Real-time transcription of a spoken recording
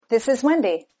This is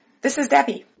Wendy. This is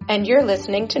Debbie. And you're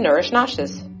listening to Nourish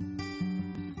Nauseous.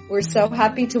 We're so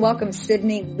happy to welcome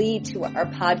Sydney Lee to our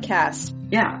podcast.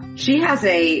 Yeah, she has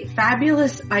a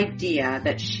fabulous idea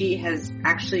that she has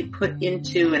actually put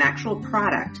into an actual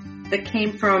product that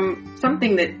came from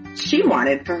something that she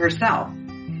wanted for herself.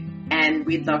 And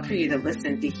we'd love for you to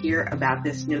listen to hear about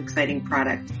this new exciting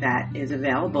product that is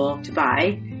available to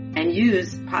buy and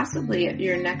use possibly at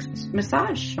your next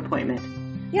massage appointment.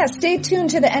 Yeah, stay tuned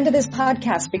to the end of this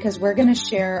podcast because we're going to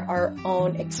share our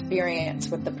own experience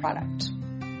with the product.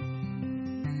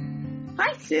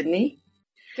 Hi, Sydney.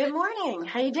 Good morning.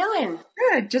 How you doing?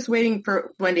 Good. Just waiting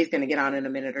for Wendy's going to get on in a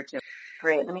minute or two.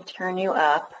 Great. Let me turn you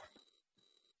up.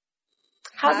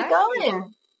 How's it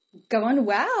going? Going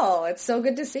well. It's so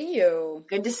good to see you.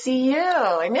 Good to see you.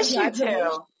 I miss you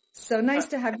too. So nice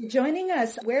to have you joining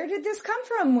us. Where did this come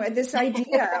from? This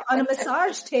idea on a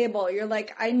massage table? You're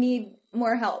like, I need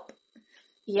more help.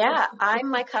 Yeah, I'm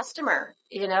my customer.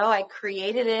 You know, I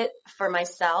created it for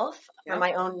myself, for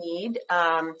my own need.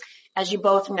 As you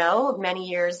both know, many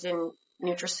years in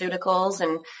nutraceuticals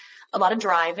and a lot of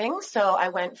driving. So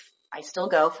I still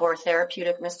go for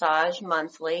therapeutic massage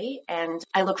monthly, and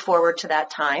I look forward to that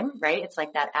time, right? It's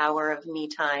like that hour of me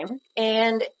time.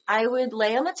 And I would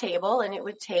lay on the table and it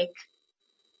would take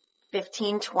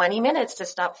 15, 20 minutes to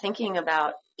stop thinking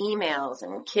about emails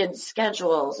and kids'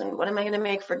 schedules and what am I going to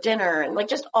make for dinner and like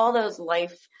just all those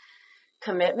life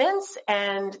commitments.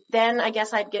 And then I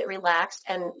guess I'd get relaxed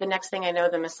and the next thing I know,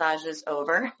 the massage is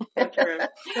over.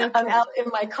 I'm out in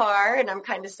my car and I'm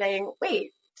kind of saying,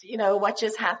 wait, you know, what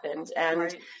just happened?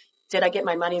 And did I get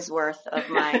my money's worth of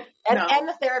my, and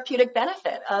the therapeutic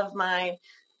benefit of my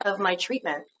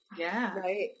treatment? Yeah.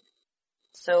 Right.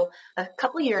 So a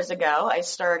couple of years ago, I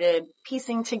started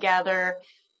piecing together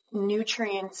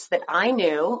nutrients that I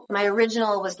knew. My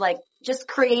original was like just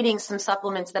creating some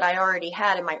supplements that I already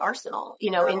had in my arsenal,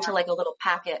 you know, into like a little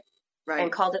packet and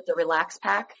called it the Relax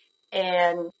Pack,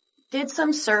 and did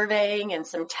some surveying and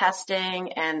some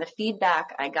testing. And the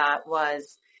feedback I got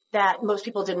was that most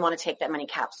people didn't want to take that many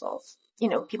capsules. You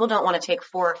know, people don't want to take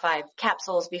 4 or 5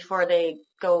 capsules before they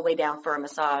go lay down for a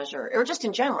massage or just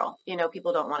in general, you know,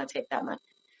 people don't want to take that much.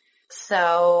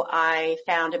 So I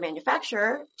found a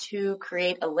manufacturer to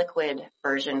create a liquid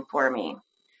version for me.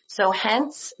 So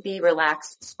hence the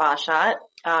Relax Spa Shot,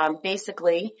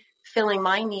 basically filling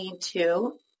my need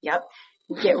to,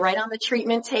 get right on the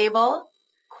treatment table,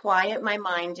 quiet my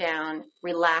mind down,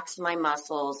 relax my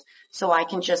muscles so I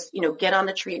can just, you know, get on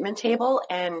the treatment table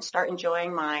and start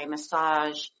enjoying my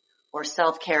massage or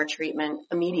self-care treatment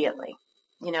immediately,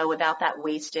 you know, without that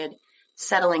wasted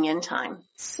settling in time.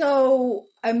 So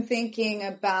I'm thinking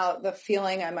about the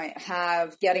feeling I might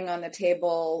have getting on the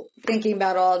table, thinking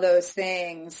about all those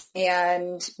things,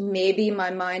 and maybe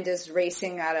my mind is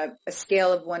racing at a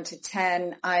scale of 1 to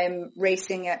 10. I'm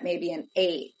racing at maybe an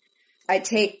 8. I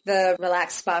take the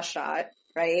Relax Spa Shot,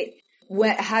 right?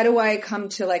 How do I come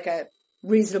to like a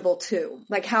reasonable 2?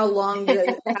 Like how long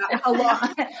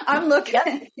I'm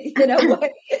looking, you know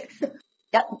what?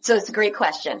 Yep. So it's a great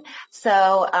question.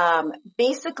 So,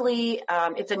 basically,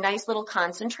 it's a nice little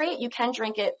concentrate. You can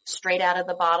drink it straight out of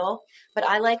the bottle, but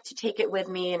I like to take it with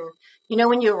me. And, you know,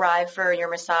 when you arrive for your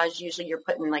massage, usually you're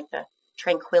put in like the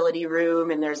tranquility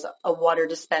room and there's a water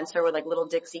dispenser with like little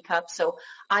Dixie cups. So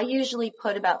I usually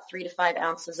put about 3 to 5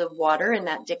 ounces of water in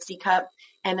that Dixie cup.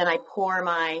 And then I pour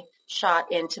my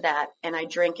shot into that and I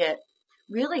drink it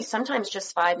really sometimes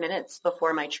just 5 minutes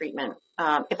before my treatment.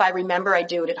 If I remember, I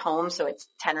do it at home, so it's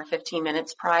 10 or 15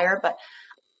 minutes prior, but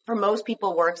for most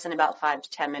people works in about 5 to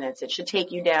 10 minutes. It should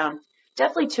take you down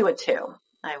definitely to a 2,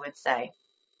 I would say.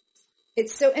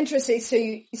 It's so interesting.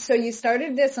 So you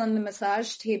started this on the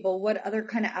massage table. What other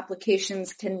kind of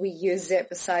applications can we use it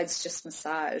besides just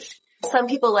massage? Some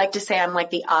people like to say I'm like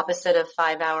the opposite of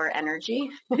 5-hour energy.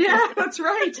 Yeah, that's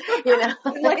right. You know,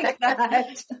 like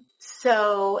that.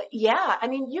 So yeah, I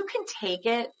mean, you can take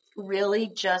it really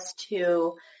just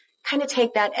to kind of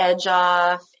take that edge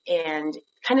off and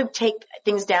kind of take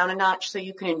things down a notch so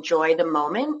you can enjoy the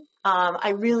moment.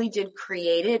 I really did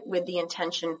create it with the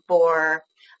intention for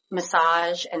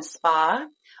massage and spa,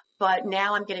 but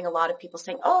now I'm getting a lot of people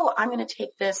saying, oh, I'm going to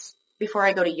take this before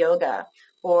I go to yoga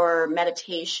or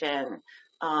meditation,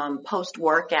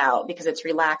 post-workout because it's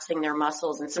relaxing their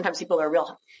muscles. And sometimes people are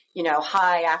real, you know,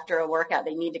 high after a workout.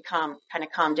 They need to kind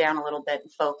of calm down a little bit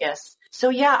and focus. So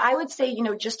yeah, I would say, you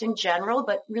know, just in general,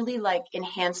 but really like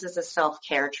enhances a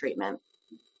self-care treatment.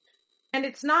 And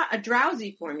it's not a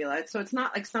drowsy formula, so it's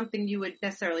not like something you would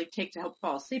necessarily take to help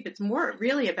fall asleep. It's more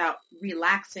really about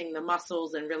relaxing the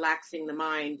muscles and relaxing the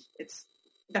mind. It's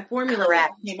the formula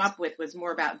Correct. that you came up with was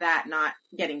more about that, not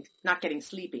getting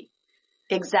sleepy.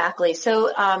 Exactly.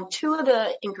 So, two of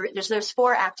the ingredients, there's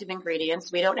 4 active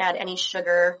ingredients. We don't add any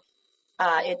sugar.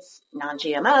 It's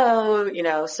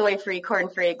non-GMO, soy-free,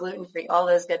 corn-free, gluten-free, all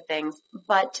those good things.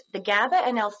 But the GABA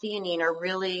and L-theanine are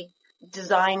really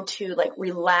designed to like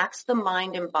relax the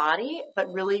mind and body,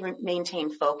 but really maintain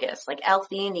focus. Like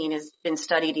L-theanine has been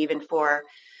studied even for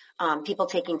people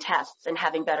taking tests and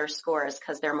having better scores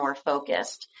because they're more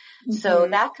focused. Mm-hmm. So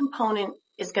that component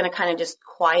is going to kind of just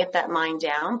quiet that mind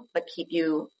down, but keep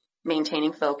you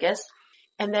maintaining focus.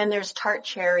 And then there's tart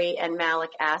cherry and malic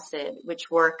acid,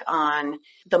 which work on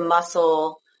the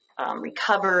muscle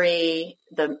recovery,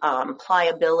 the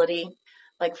pliability.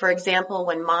 Like, for example,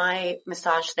 when my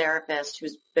massage therapist,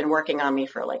 who's been working on me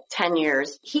for like 10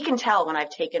 years, he can tell when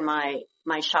I've taken my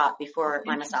shot before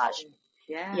my massage.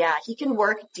 Yeah, he can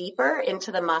work deeper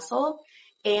into the muscle,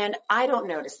 and I don't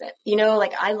notice it.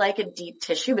 Like I like a deep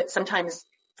tissue, but sometimes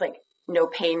it's like no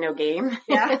pain, no gain.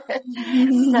 Yeah.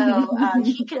 So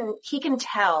he can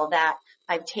tell that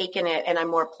I've taken it and I'm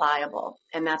more pliable,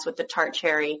 and that's what the tart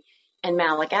cherry and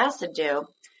malic acid do,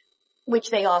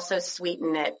 which they also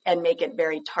sweeten it and make it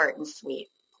very tart and sweet.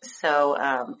 So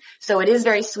it is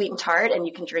very sweet and tart, and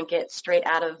you can drink it straight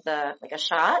out of like a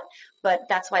shot, but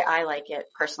that's why I like it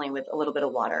personally with a little bit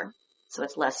of water. So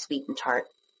it's less sweet and tart.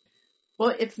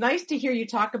 Well, it's nice to hear you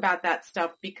talk about that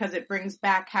stuff because it brings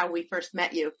back how we first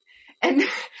met you. And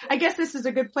I guess this is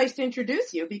a good place to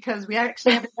introduce you because we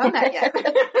actually haven't done that yet.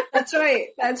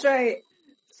 That's right.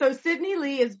 So Sydney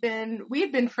Lee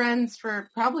we've been friends for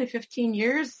probably 15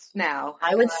 years now.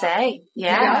 I would say,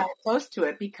 yeah. Close to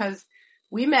it because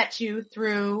we met you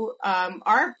through,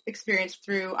 our experience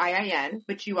through IIN,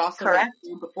 which you also went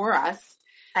through before us.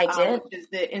 I did. Which is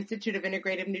the Institute of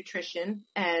Integrative Nutrition.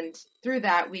 And through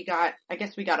that we got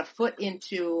a foot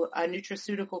into a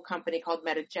nutraceutical company called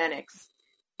Metagenics.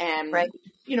 And,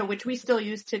 which we still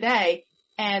use today.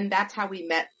 And that's how we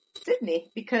met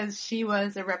Sydney, because she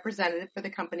was a representative for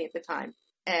the company at the time.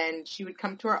 And she would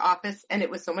come to our office, and it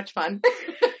was so much fun.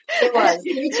 It was.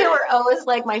 You two were always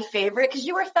like my favorite because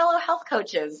you were fellow health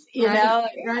coaches, know?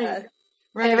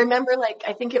 Right. I remember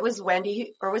I think it was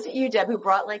Wendy, or was it you, Deb, who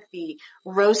brought like the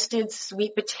roasted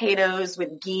sweet potatoes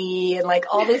with ghee and like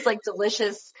all this like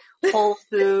delicious whole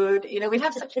food. We'd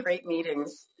have such great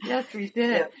meetings. Yes, we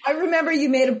did. Yeah. I remember you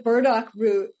made a burdock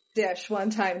root dish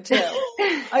one time too.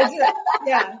 I did.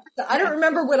 Yeah. I don't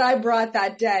remember what I brought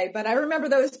that day, but I remember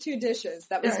those 2 dishes.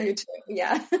 That was you too.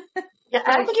 Yeah. Yeah,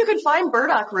 I don't think you can find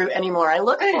burdock root anymore. I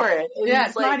looked for it.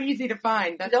 It's not easy to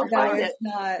find. Don't find it. It's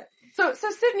not. So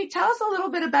Sydney, tell us a little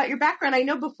bit about your background. I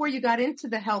know before you got into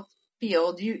the health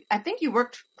field, I think you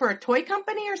worked for a toy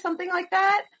company or something like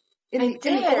that. I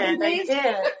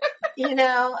did.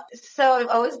 So I've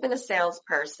always been a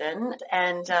salesperson,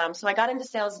 and so I got into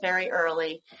sales very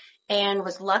early and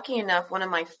was lucky enough. One of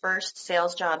my first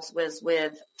sales jobs was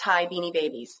with Thai Beanie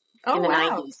Babies in the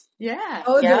 90s. Yeah.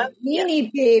 Oh, the Beanie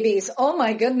Babies. Oh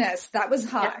my goodness. That was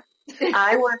hot.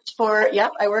 I worked for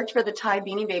the Thai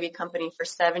Beanie Baby company for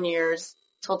 7 years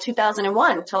till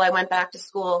 2001, till I went back to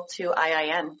school to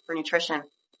IIN for nutrition.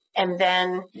 And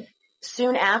then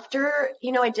soon after,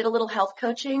 I did a little health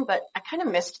coaching, but I kind of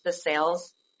missed the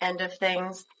sales end of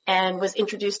things and was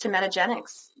introduced to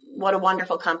Metagenics. What a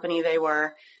wonderful company they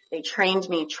were. They trained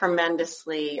me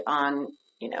tremendously on,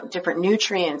 different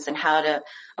nutrients and how to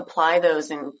apply those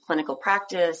in clinical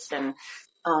practice. And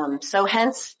so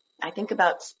hence, I think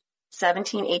about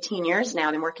 17, 18 years now,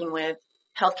 I've been working with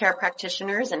healthcare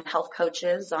practitioners and health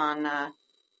coaches on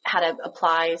how to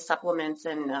apply supplements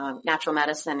and natural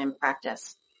medicine in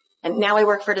practice. And now I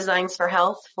work for Designs for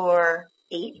Health for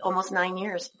 8, almost 9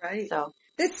 years. Right. So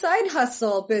this side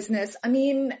hustle business,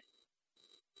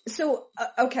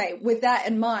 okay, with that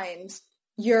in mind,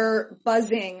 you're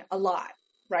buzzing a lot,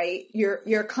 right?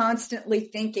 You're constantly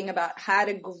thinking about how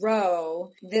to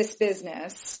grow this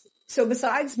business. So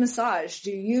besides massage,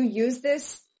 do you use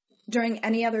this during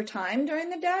any other time during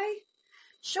the day?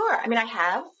 Sure. I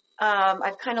have.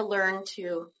 I've kind of learned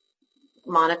to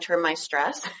monitor my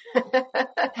stress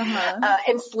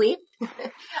and sleep.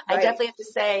 I definitely have to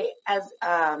say, as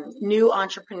new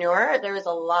entrepreneur, there was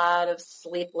a lot of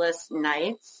sleepless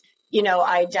nights.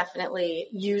 I definitely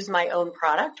use my own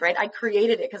product, right? I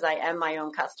created it because I am my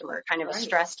own customer, kind of a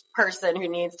stressed person who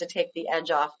needs to take the edge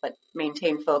off but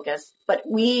maintain focus. But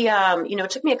we, it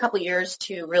took me a couple of years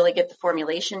to really get the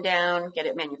formulation down, get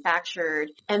it manufactured.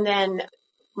 And then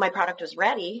my product was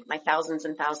ready, my thousands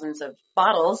and thousands of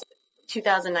bottles.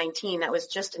 2019, that was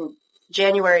just in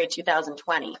January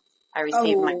 2020. I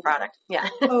received my product. Yeah.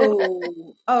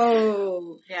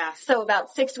 Yeah. So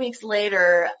about 6 weeks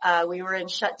later, we were in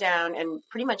shutdown and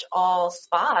pretty much all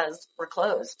spas were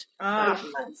closed for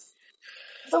months.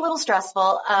 It's a little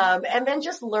stressful. And then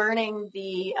just learning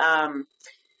the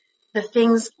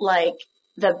things like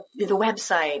the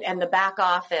website and the back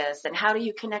office and how do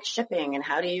you connect shipping and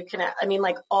how do you connect, I mean,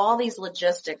 like all these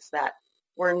logistics that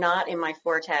were not in my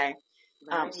forte.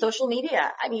 Right. Social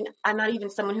media. I mean, I'm not even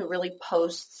someone who really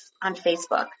posts on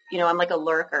Facebook. You know, I'm like a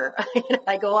lurker.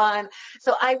 I go on.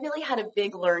 So I really had a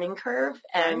big learning curve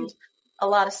and a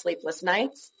lot of sleepless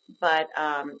nights, but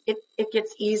it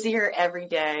gets easier every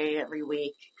day, every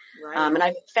week. Right. And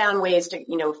I've found ways to,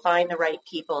 you know, find the right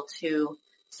people to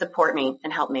support me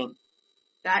and help me.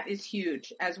 That is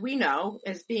huge. As we know,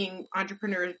 as being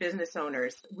entrepreneurs, business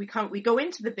owners, we go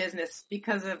into the business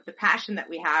because of the passion that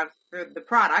we have for the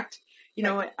product. You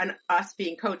know, and us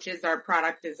being coaches, our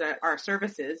product is our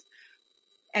services.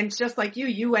 And just like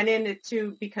you went in it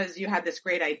too because you had this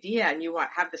great idea and you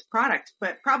have this product,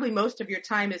 but probably most of your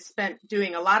time is spent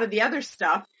doing a lot of the other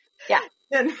stuff. Yeah.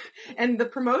 And the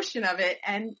promotion of it.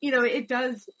 And, you know,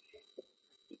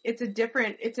 it's a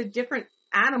different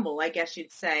animal, I guess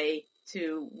you'd say,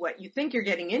 to what you think you're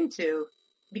getting into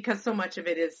because so much of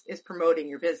it is promoting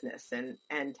your business and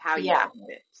how you do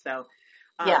it. So,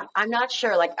 yeah, I'm not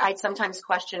sure. Like I sometimes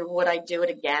question, would I do it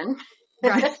again?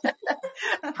 Right.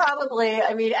 Probably.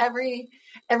 I mean,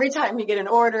 every time you get an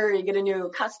order, you get a new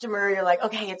customer, you're like,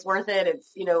 okay, it's worth it. It's,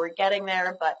 you know, we're getting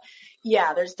there. But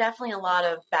yeah, there's definitely a lot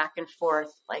of back and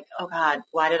forth. Like, oh God,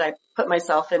 why did I put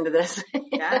myself into this?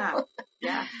 Yeah.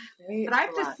 Yeah. But I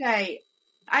have to say,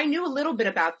 I knew a little bit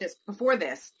about this before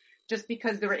this, just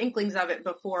because there were inklings of it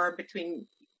before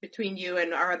between you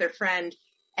and our other friend.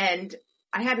 And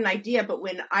I had an idea, but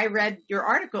when I read your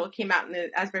article, it came out in the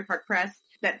Asbury Park Press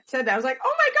that said that, I was like,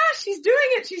 oh my gosh, she's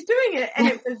doing it. And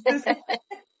it was this,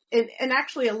 and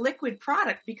actually a liquid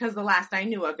product because the last I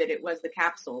knew of it was the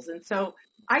capsules. And so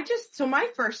so my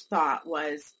first thought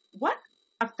was, what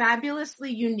a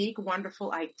fabulously unique,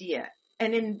 wonderful idea.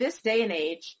 And in this day and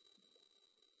age,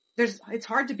 it's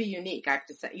hard to be unique, I have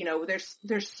to say. You know,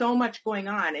 there's so much going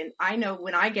on. And I know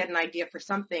when I get an idea for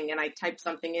something and I type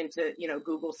something into, you know,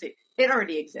 Google, it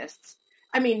already exists.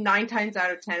 I mean, 9 times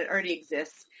out of 10, it already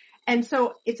exists. And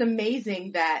so it's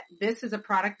amazing that this is a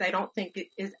product I don't think it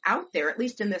is out there, at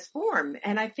least in this form.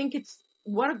 And I think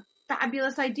what a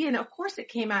fabulous idea. And of course it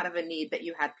came out of a need that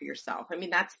you had for yourself. I mean,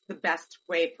 that's the best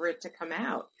way for it to come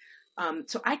out.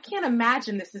 So I can't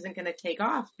imagine this isn't going to take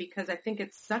off because I think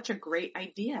it's such a great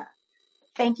idea.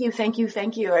 Thank you.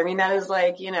 I mean, that is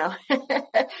like, you know,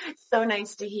 so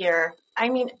nice to hear. I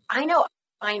mean, I know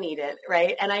I need it,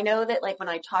 right? And I know that like when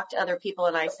I talk to other people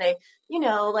and I say, you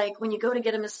know, like when you go to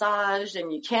get a massage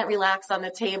and you can't relax on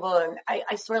the table, and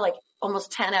I swear like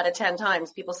almost 10 out of 10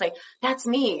 times people say, that's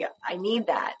me. I need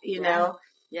that, you know?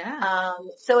 Yeah.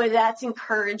 So that's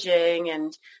encouraging,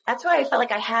 and that's why I felt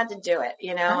like I had to do it.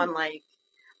 You know, I'm like,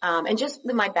 and just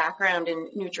my background in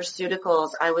nutraceuticals,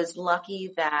 I was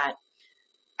lucky that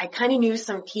I kind of knew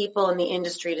some people in the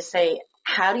industry to say,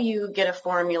 how do you get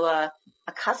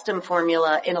a custom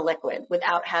formula in a liquid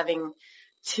without having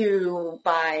to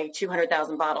buy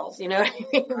 200,000 bottles? You know what I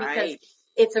mean? Right. Because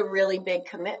it's a really big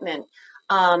commitment.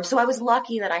 So I was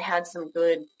lucky that I had some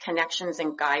good connections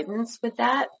and guidance with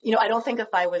that. You know, I don't think if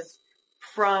I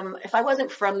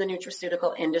wasn't from the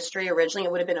nutraceutical industry originally,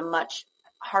 it would have been a much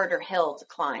harder hill to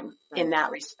climb in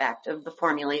that respect of the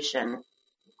formulation.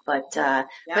 But yeah,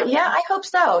 I hope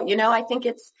so. You know, I think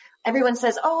everyone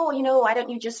says, oh, you know, why don't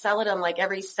you just sell it on like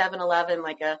every 7-Eleven,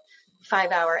 like a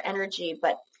 5-hour energy?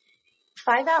 But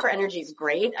 5-hour energy is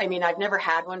great. I mean, I've never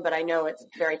had one, but I know it's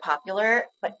very popular.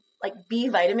 But like B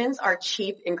vitamins are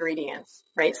cheap ingredients,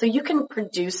 right? So you can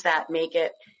produce that, make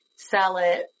it, sell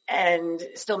it, and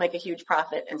still make a huge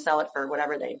profit and sell it for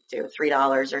whatever they do,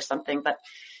 $3 or something. But,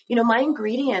 you know, my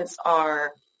ingredients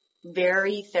are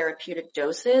very therapeutic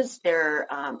doses. They're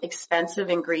expensive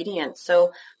ingredients.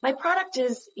 So my product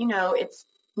is, you know, it's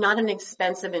not an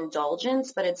expensive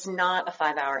indulgence, but it's not a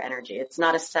 5-hour energy. It's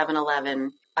not a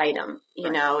 7-Eleven item.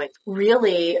 You know, it's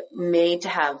really made to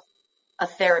have a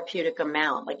therapeutic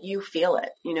amount. Like you feel it,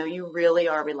 you know, you really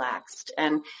are relaxed.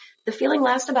 And the feeling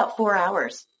lasts about 4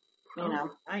 hours, you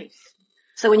know. Nice.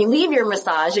 So when you leave your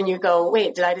massage and you go,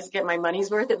 wait, did I just get my money's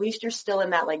worth? At least you're still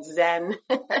in that like Zen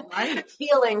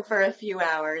feeling for a few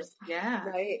hours. Yeah.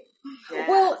 Right. Yeah.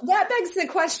 Well, that begs the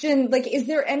question, like, is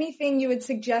there anything you would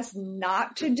suggest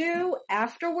not to do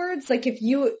afterwards? Like if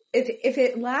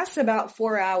it lasts about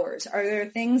 4 hours, are there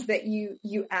things that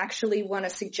you actually want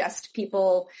to suggest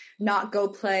people not go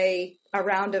play a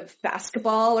round of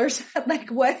basketball or something? Like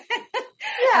what?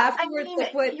 Yeah, afterwards, I mean,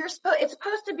 like what? it's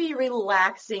supposed to be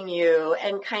relaxing you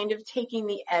and kind of taking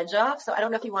the edge off. So I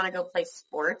don't know if you want to go play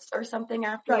sports or something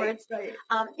afterwards. Right.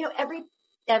 You know,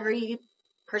 every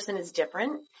person is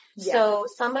different. Yeah. So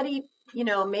somebody, you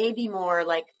know, may be more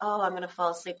like, oh, I'm going to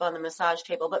fall asleep on the massage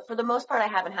table. But for the most part, I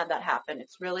haven't had that happen.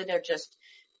 It's really,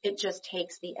 it just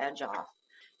takes the edge off.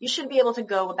 You should be able to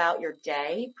go about your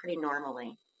day pretty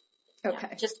normally. Okay.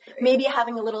 Yeah, just maybe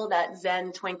having a little of that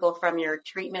Zen twinkle from your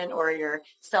treatment or your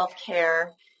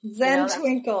self-care. Zen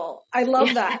twinkle. I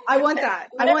love that. I want that.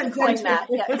 I want Zen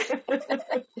twinkle.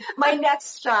 Yeah. My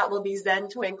next shot will be Zen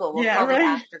twinkle. We'll call it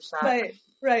after shot.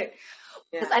 Right.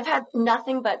 Because I've had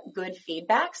nothing but good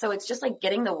feedback. So it's just like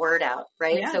getting the word out,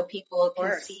 right? Yeah, so people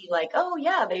can see like, oh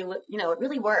yeah, it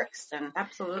really works. And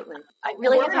absolutely. I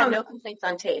really have had no complaints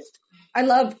on taste. I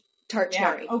love tart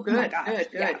cherry. Oh, good. Good.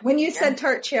 Yeah. When you said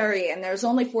tart cherry and there's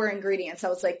only 4 ingredients, I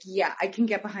was like, yeah, I can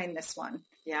get behind this one.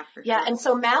 Yeah, for sure. Yeah, and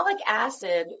so malic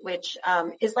acid, which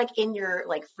is like in your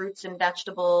like fruits and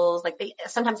vegetables, like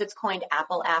sometimes it's coined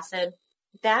apple acid.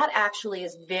 That actually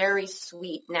is very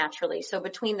sweet naturally. So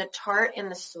between the tart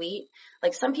and the sweet,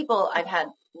 like some people I've had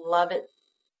love it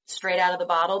straight out of the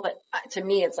bottle, but to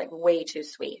me it's like way too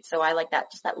sweet. So I like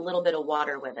that, just that little bit of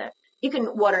water with it. You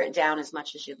can water it down as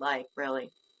much as you'd like,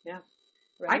 really. Yeah.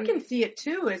 Right. I can see it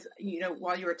too as, you know,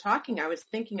 while you were talking, I was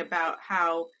thinking about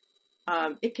how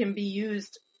it can be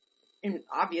used in,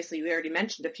 obviously we already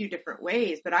mentioned a few different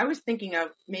ways, but I was thinking of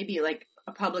maybe like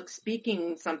a public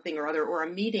speaking something or other, or a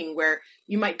meeting where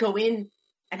you might go in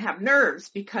and have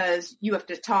nerves because you have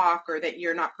to talk or that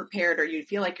you're not prepared or you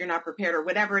feel like you're not prepared or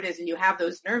whatever it is, and you have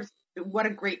those nerves. What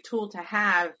a great tool to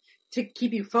have to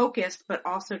keep you focused, but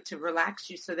also to relax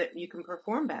you so that you can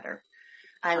perform better.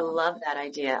 I love that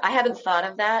idea. I haven't thought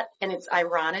of that, and it's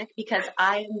ironic because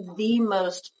I am the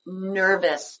most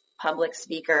nervous public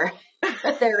speaker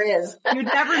that there is. You'd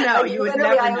never know. You would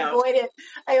never know.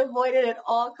 I avoid it at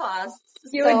all costs.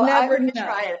 You would never know.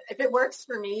 Try it. If it works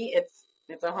for me,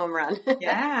 it's a home run.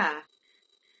 Yeah.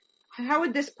 How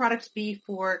would this product be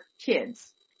for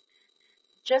kids?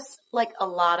 Just like a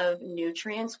lot of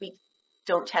nutrients, we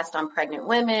don't test on pregnant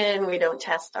women. We don't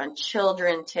test on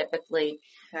children typically.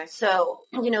 Okay. So,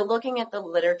 you know, looking at the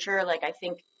literature, like I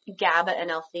think GABA and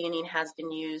L-theanine has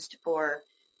been used for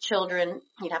children.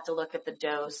 You'd have to look at the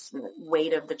dose and the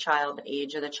weight of the child, the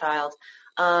age of the child.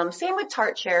 Same with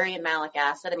tart cherry and malic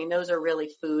acid. I mean, those are really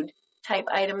food type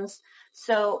items.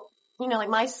 So, you know, like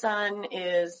my son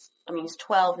he's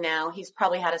 12 now. He's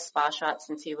probably had a spa shot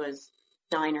since he was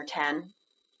 9 or 10.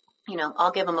 You know,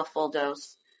 I'll give him a full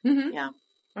dose. Mm-hmm. Yeah.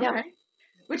 Okay. Yeah.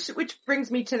 Which brings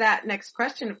me to that next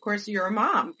question. Of course, you're a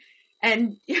mom.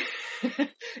 And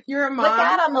you're a mom. Put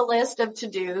that on the list of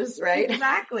to-dos, right?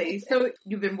 Exactly. So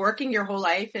you've been working your whole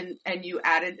life and you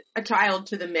added a child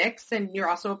to the mix, and you're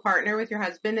also a partner with your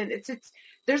husband, and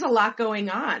there's a lot going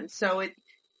on. So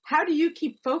how do you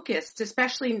keep focused,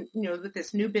 especially, you know, with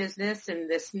this new business and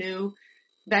this new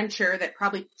venture that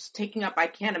probably is taking up, I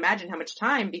can't imagine how much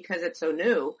time because it's so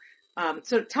new.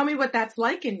 So tell me what that's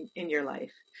like in your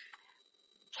life.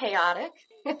 Chaotic.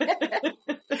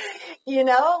 You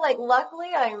know, like luckily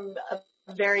I'm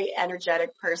a very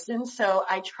energetic person. So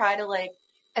I try to like,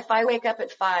 if I wake up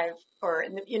at 5 or,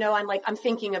 you know, I'm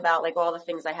thinking about like all the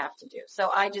things I have to do. So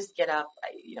I just get up,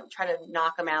 try to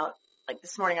knock them out. Like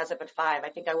this morning I was up at 5. I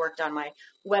think I worked on my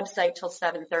website till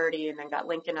 7:30 and then got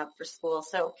Lincoln up for school.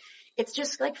 So it's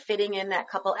just like fitting in that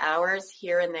couple hours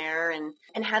here and there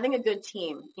and having a good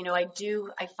team. You know, I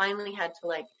finally had to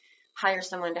like hire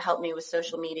someone to help me with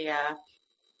social media,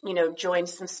 you know, join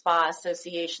some spa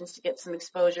associations to get some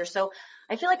exposure. So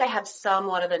I feel like I have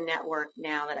somewhat of a network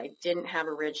now that I didn't have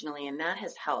originally, and that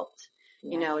has helped.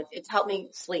 Yeah. You know, it's helped me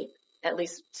sleep at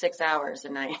least 6 hours a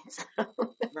night.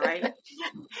 Right.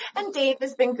 And Dave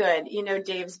has been good. You know,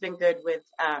 Dave's been good with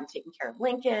taking care of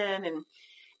Lincoln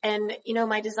and, you know,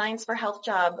 my Designs for Health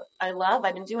job,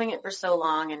 I've been doing it for so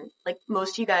long. And like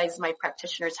most of you guys, my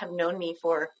practitioners have known me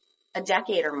for a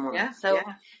decade or more. Yeah, so,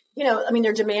 you know, I mean,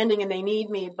 they're demanding and they need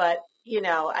me, but, you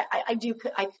know, I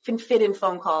can fit in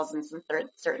phone calls and some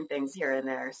certain things here and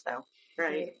there. So,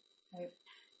 right.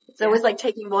 So it was like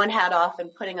taking one hat off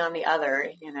and putting on the other,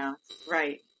 you know.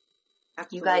 Right.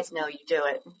 Absolutely. You guys know you do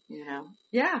it, you know.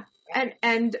 Yeah.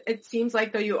 And it seems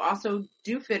like though you also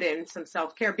do fit in some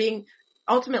self-care. Being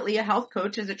ultimately a health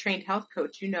coach, as a trained health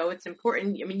coach, you know it's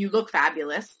important. I mean, you look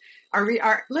fabulous.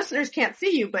 Our listeners can't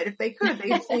see you, but if they could,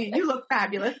 they'd see you look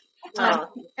fabulous.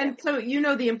 And so you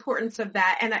know the importance of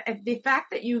that. And the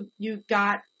fact that you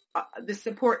got the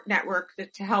support network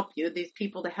to help you, these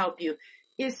people to help you,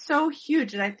 is so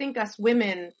huge. And I think us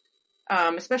women,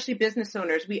 especially business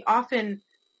owners, we often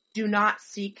do not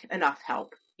seek enough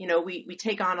help. You know, we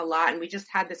take on a lot, and we just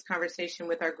had this conversation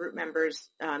with our group members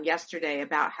yesterday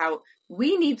about how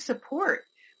we need support.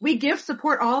 We give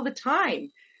support all the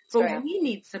time, but we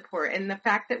need support. And the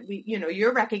fact that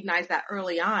you recognized that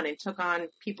early on and took on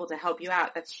people to help you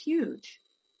out, that's huge.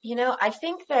 You know, I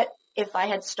think that if I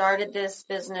had started this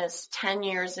business 10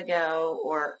 years ago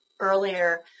or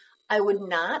earlier, I would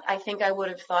not. I think I would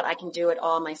have thought I can do it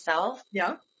all myself.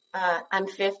 Yeah. I'm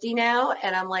 50 now,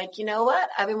 and I'm like, you know what?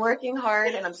 I've been working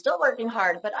hard, and I'm still working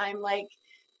hard, but I'm like,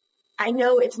 I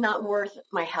know it's not worth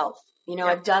my health. You know,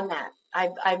 I've done that.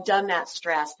 I've done that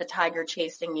stress, the tiger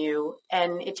chasing you,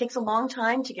 and it takes a long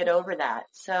time to get over that.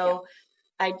 So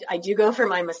I do go for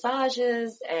my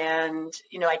massages, and,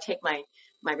 you know, I take my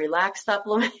relax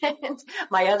supplement,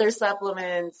 my other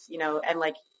supplements, you know, and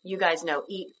like you guys know,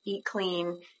 eat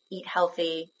clean, eat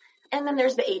healthy. And then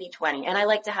there's the 80-20, and I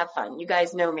like to have fun. You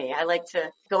guys know me. I like to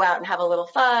go out and have a little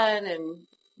fun and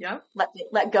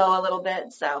let go a little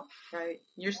bit. So right,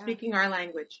 you're speaking our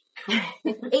language.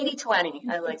 80-20.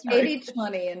 I like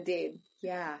 80-20 indeed.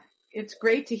 Yeah. It's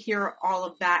great to hear all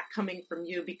of that coming from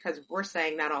you, because we're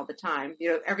saying that all the time. You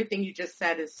know, everything you just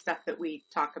said is stuff that we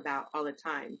talk about all the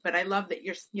time. But I love that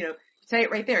say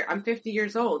it right there. I'm 50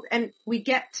 years old, and we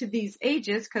get to these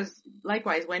ages, because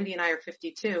likewise, Wendy and I are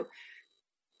 52.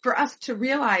 For us to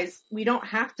realize we don't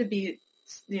have to be,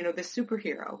 you know, the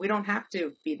superhero. We don't have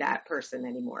to be that person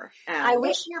anymore. I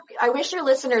wish your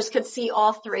listeners could see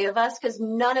all three of us, because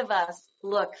none of us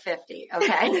look 50.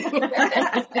 Okay.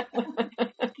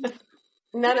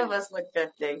 None of us look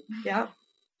 50. Yeah.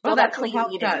 Well, that's what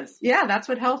health does. Yeah, that's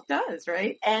what health does,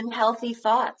 right? And healthy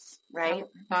thoughts, right?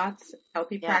 Healthy thoughts,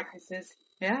 healthy practices.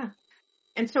 Yeah.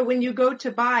 And so when you go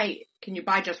to buy, can you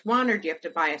buy just one, or do you have to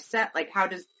buy a set? Like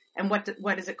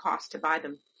what does it cost to buy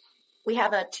them? We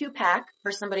have a 2-pack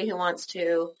for somebody who wants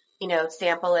to, you know,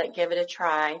 sample it, give it a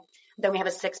try. Then we have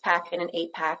a 6-pack and an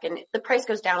 8-pack, and the price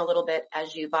goes down a little bit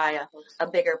as you buy a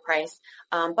bigger price.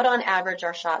 But on average,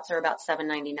 our shots are about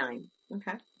 $7.99.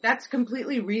 Okay. That's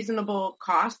completely reasonable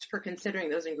cost for considering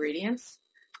those ingredients.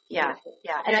 Yeah.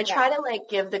 Yeah. And I try to like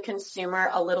give the consumer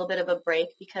a little bit of a break,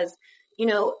 because, you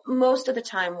know, most of the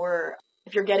time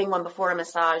if you're getting one before a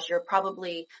massage, you're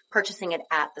probably purchasing it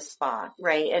at the spa,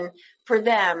 right? And for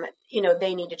them, you know,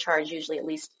 they need to charge usually at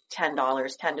least $10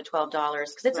 to $12,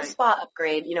 because it's a spa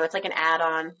upgrade. You know, it's like an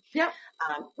add-on. Yeah.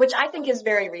 Which I think is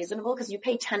very reasonable, because you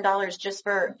pay $10 just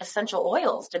for essential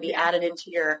oils to be added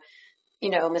into your, you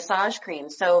know, massage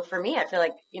cream. So for me, I feel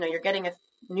like, you know, you're getting a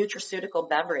nutraceutical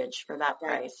beverage for that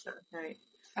price. Right.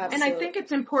 And I think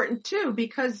it's important too,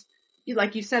 because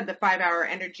like you said, the 5-Hour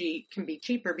Energy can be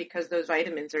cheaper because those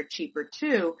vitamins are cheaper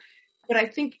too. But I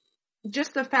think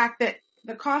just the fact that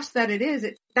the cost that it is,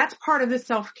 that's part of the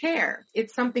self-care.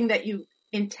 It's something that you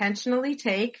intentionally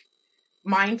take,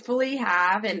 mindfully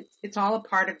have, and it's all a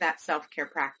part of that self-care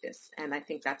practice. And I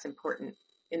think that's important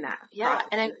in that. Yeah.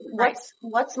 process.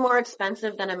 And what's more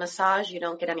expensive than a massage you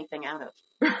don't get anything out of?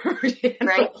 Yeah,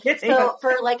 right? So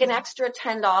for like an extra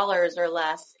 $10 or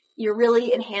less, you're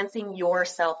really enhancing your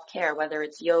self-care, whether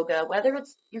it's yoga, whether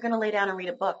it's you're going to lay down and read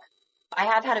a book. I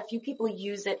have had a few people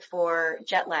use it for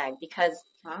jet lag, because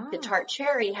the tart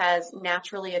cherry has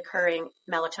naturally occurring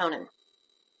melatonin.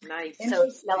 Nice. So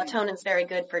melatonin's very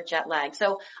good for jet lag.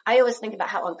 So I always think about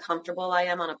how uncomfortable I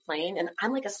am on a plane, and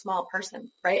I'm like a small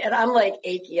person, right? And I'm like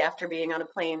achy after being on a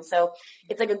plane. So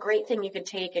it's like a great thing you could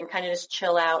take and kind of just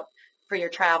chill out for your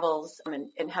travels,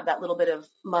 and have that little bit of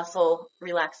muscle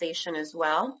relaxation as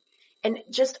well. And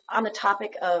just on the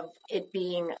topic of it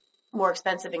being more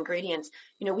expensive ingredients,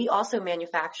 you know, we also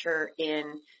manufacture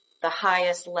in the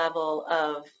highest level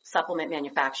of supplement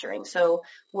manufacturing. So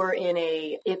we're in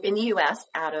the U.S.,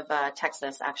 out of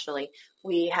Texas, actually.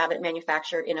 We have it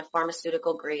manufactured in a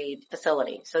pharmaceutical grade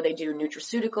facility. So they do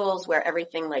nutraceuticals, where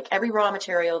everything, like every raw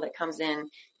material that comes in,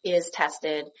 is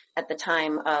tested at the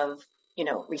time of, you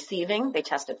know, receiving. They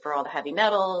test it for all the heavy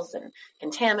metals and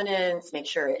contaminants, make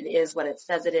sure it is what it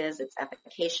says it is, it's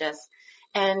efficacious.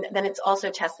 And then it's also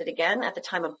tested again at the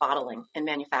time of bottling and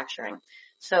manufacturing.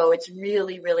 So it's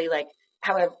really, really like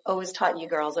how I've always taught you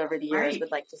girls over the years Right.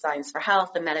 with like Designs for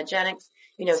Health and Metagenics,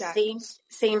 Exactly.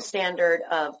 same standard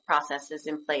of processes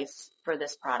in place for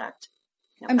this product.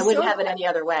 I'm I wouldn't so have it any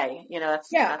other way. That's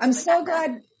I'm my so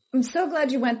background.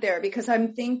 glad you went there, because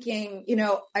I'm thinking,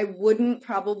 I wouldn't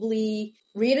probably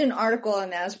read an article in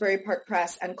the Asbury Park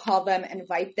Press and call them,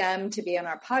 invite them to be on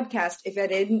our podcast if I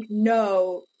didn't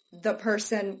know the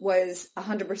person was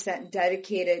 100%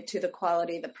 dedicated to the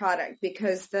quality of the product,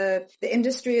 because the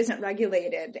industry isn't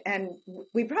regulated, and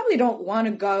we probably don't want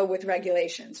to go with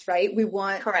regulations, right?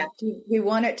 Correct. We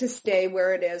want it to stay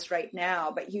where it is right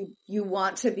now, but you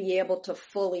want to be able to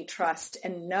fully trust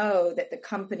and know that the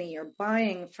company you're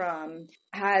buying from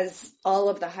has all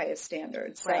of the highest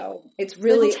standards. Right. So it's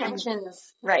really good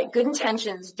intentions, right? Good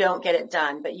intentions don't get it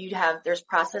done, but there's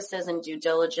processes and due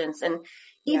diligence. And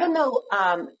even though,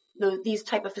 these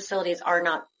type of facilities are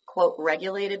not, quote,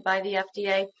 regulated by the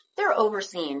FDA, they're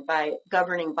overseen by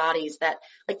governing bodies that,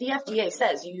 like the FDA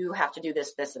says, you have to do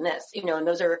this, this, and this, and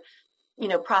those are,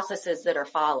 processes that are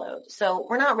followed. So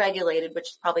we're not regulated, which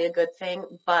is probably a good thing,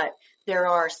 but there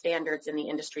are standards in the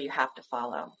industry you have to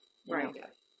follow. Right.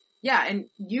 Yeah, and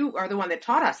you are the one that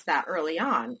taught us that early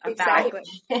on about,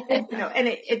 and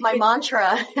it's my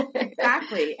mantra.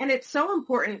 Exactly. And it's so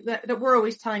important that we're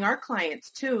always telling our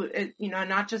clients too,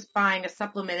 not just buying a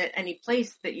supplement at any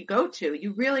place that you go to.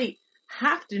 You really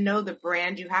have to know the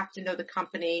brand. You have to know the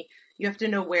company. You have to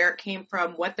know where it came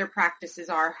from, what their practices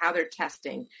are, how they're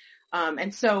testing.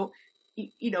 And so,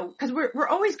 because we're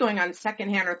always going on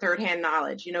secondhand or thirdhand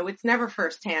knowledge. It's never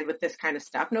firsthand with this kind of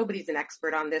stuff. Nobody's an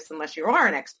expert on this unless you are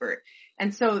an expert.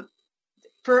 And so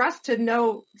for us to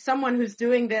know someone who's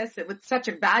doing this with such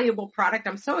a valuable product,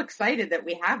 I'm so excited that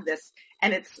we have this,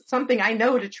 and it's something I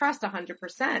know to trust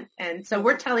 100%. And so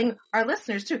we're telling our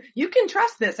listeners too, you can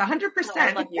trust this 100%. Oh,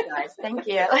 I love you guys. Thank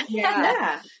you.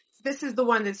 Yeah. This is the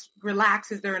one that's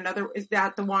Relax. Is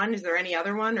that the one? Is there any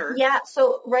other one? Or? Yeah.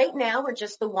 So right now we're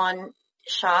just the one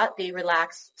shot, the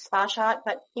Relax Spa shot.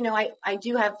 But, I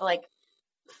do have like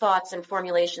thoughts and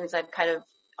formulations I've kind of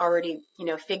already,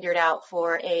 figured out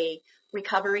for a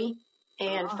recovery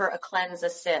and for a cleanse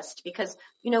assist, because,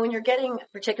 when you're getting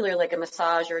particularly like a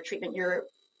massage or a treatment, you're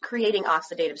creating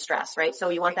oxidative stress, right? So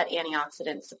you want that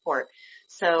antioxidant support.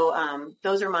 So,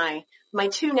 those are my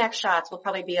two next shots will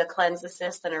probably be a cleanse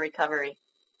assist and a recovery.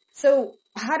 So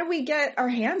how do we get our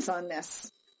hands on this?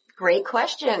 Great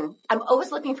question. I'm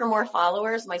always looking for more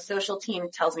followers. My social team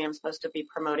tells me I'm supposed to be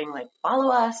promoting, like,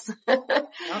 follow us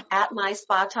at My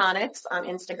Spa Tonics on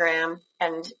Instagram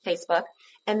and Facebook.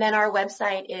 And then our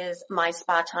website is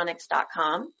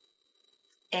myspatonics.com.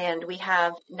 And we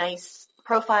have nice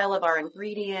profile of our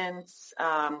ingredients.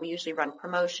 We usually run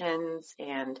promotions.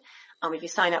 And if you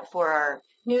sign up for our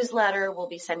newsletter, we'll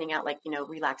be sending out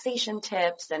relaxation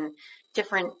tips and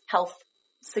different health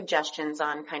suggestions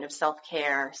on kind of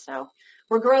self-care. So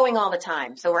we're growing all the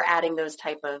time. So we're adding those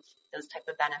type of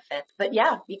benefits. But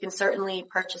yeah, you can certainly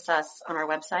purchase us on our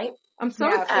website. I'm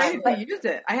so excited to use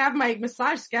it. I have my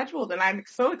massage scheduled and I'm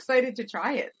so excited to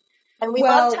try it. And we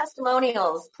love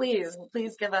testimonials. Please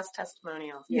give us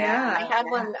testimonials. Yeah. I had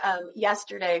one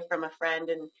yesterday from a friend,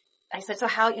 and I said, so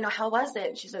how was it?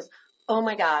 And she says, oh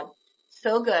my God,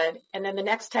 so good. And then the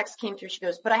next text came through. She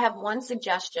goes, but I have one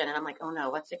suggestion. And I'm like, oh no,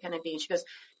 what's it going to be? And she goes,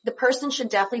 the person should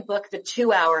definitely book the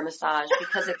 2-hour massage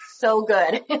because it's so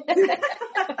good.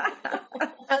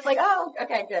 I was like, oh,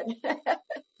 okay, good.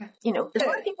 The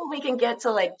more people we can get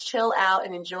to like chill out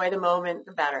and enjoy the moment,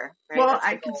 the better. Right? Well,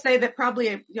 I could say that probably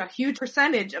a huge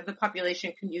percentage of the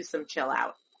population can use some chill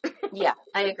out. Yeah,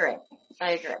 I agree.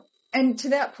 And to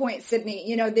that point,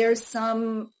 Sydney, there's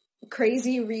some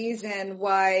crazy reason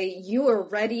why you were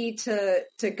ready to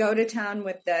go to town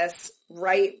with this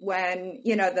right when,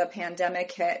 the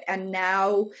pandemic hit. And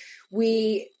now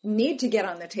we need to get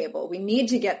on the table. We need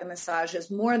to get the massages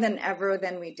more than ever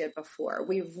than we did before.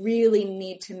 We really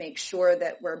need to make sure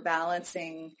that we're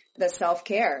balancing the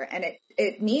self-care, and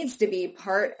it needs to be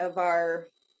part of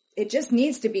it just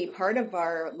needs to be part of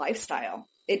our lifestyle.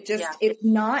 It's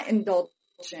not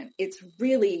indulgent. It's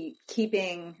really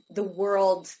keeping the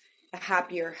world a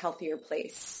happier, healthier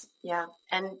place. Yeah.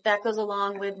 And that goes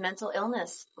along with mental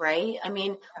illness, right? I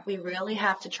mean, we really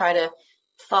have to try to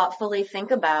thoughtfully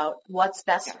think about what's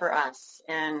best for us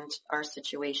and our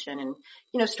situation.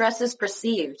 And, stress is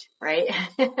perceived, right?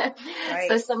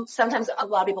 Right. So sometimes a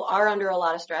lot of people are under a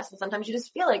lot of stress, and sometimes you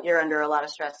just feel like you're under a lot of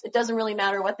stress. It doesn't really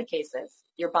matter what the case is.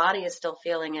 Your body is still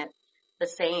feeling it the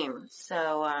same.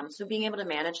 So being able to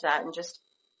manage that and just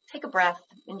take a breath,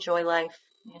 enjoy life,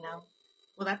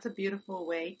 Well, that's a beautiful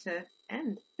way to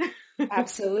end.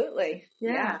 Absolutely.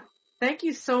 Yeah. thank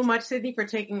you so much, Sydney, for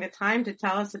taking the time to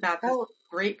tell us about this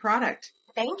great product.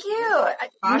 Thank you.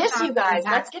 I miss you guys.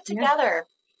 Let's get together.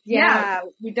 Yeah,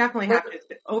 we definitely have to.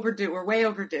 Overdue. We're way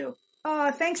overdue.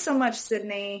 Oh, thanks so much,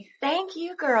 Sydney. Thank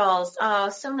you, girls. Oh,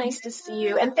 so nice to see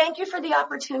you. And thank you for the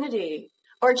opportunity.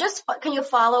 Or just, can you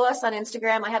follow us on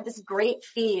Instagram? I have this great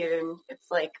feed, and it's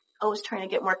like always trying to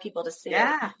get more people to see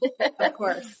it. Of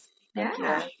course. Thank you.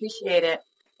 I appreciate it.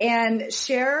 And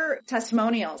share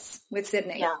testimonials with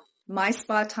Sydney. Yeah.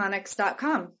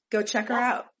 MySpaTonics.com. Go check her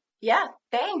out. Yeah,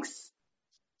 thanks.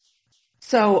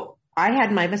 So I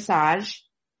had my massage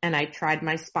and I tried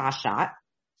my spa shot.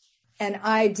 And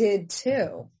I did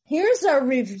too. Here's a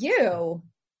review.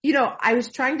 You know, I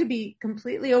was trying to be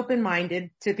completely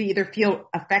open-minded to either feel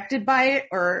affected by it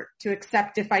or to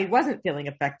accept if I wasn't feeling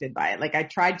affected by it. Like I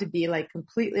tried to be like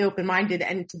completely open-minded,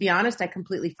 and to be honest, I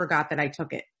completely forgot that I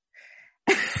took it.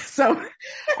 So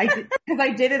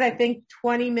I did it, I think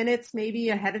 20 minutes maybe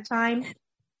ahead of time.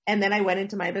 And then I went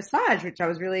into my massage, which I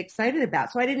was really excited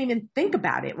about. So I didn't even think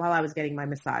about it while I was getting my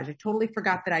massage. I totally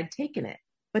forgot that I'd taken it.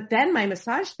 But then my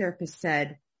massage therapist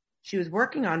said she was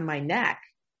working on my neck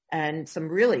and some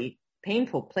really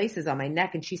painful places on my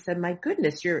neck. And she said, my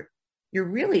goodness, you're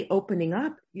really opening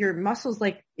up your muscles.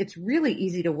 Like it's really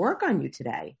easy to work on you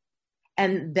today.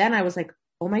 And then I was like,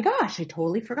 oh my gosh, I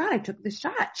totally forgot I took the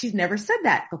shot. She's never said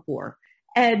that before.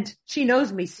 And she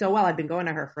knows me so well. I've been going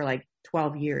to her for like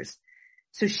 12 years.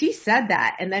 So she said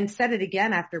that and then said it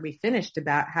again after we finished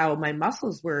about how my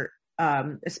muscles were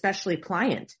especially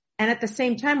pliant. And at the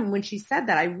same time, when she said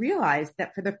that, I realized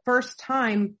that for the first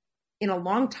time in a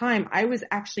long time, I was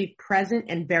actually present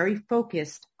and very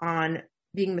focused on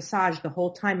being massaged the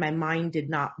whole time. My mind did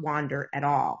not wander at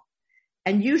all.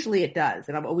 And usually it does.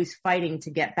 And I'm always fighting to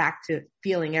get back to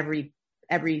feeling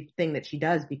everything that she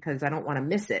does because I don't want to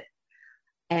miss it.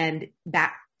 And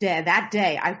that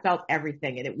day I felt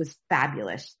everything and it was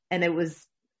fabulous. And it was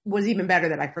even better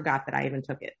that I forgot that I even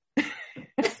took it.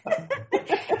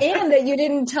 And that you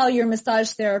didn't tell your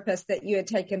massage therapist that you had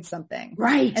taken something.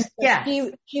 Right. And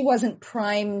so she wasn't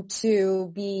primed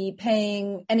to be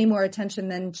paying any more attention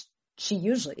than she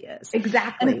usually is.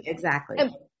 Exactly.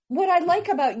 And what I like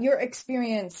about your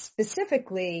experience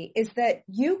specifically is that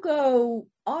you go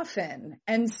often.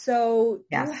 And so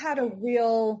you had a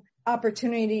real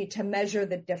opportunity to measure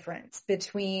the difference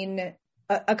between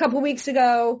a couple weeks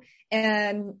ago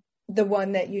and the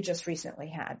one that you just recently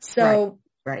had. So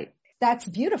right. That's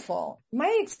beautiful.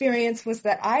 My experience was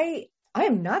that I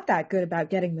am not that good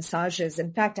about getting massages.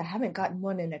 In fact, I haven't gotten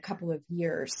one in a couple of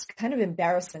years, kind of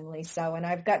embarrassingly so. And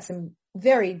I've got some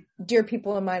very dear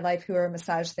people in my life who are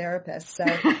massage therapists. So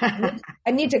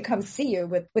I need to come see you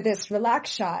with this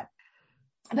relax shot.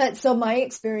 But so my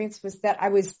experience was that I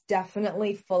was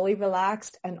definitely fully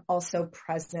relaxed and also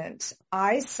present.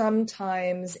 I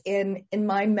sometimes in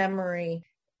my memory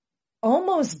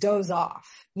almost doze off,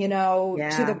 to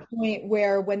the point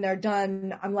where when they're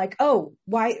done, I'm like, oh,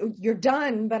 why you're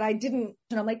done, but I didn't,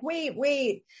 and I'm like,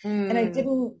 wait. And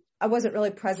I wasn't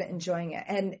really present enjoying it.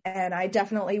 And I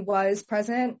definitely was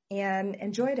present and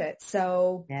enjoyed it.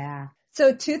 So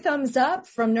 2 thumbs up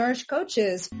from Nourish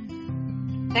Coaches.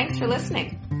 Thanks for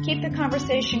listening. Keep the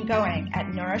conversation going at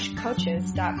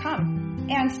nourishcoaches.com.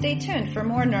 And stay tuned for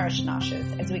more Nourish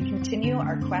Noshes as we continue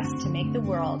our quest to make the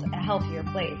world a healthier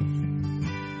place.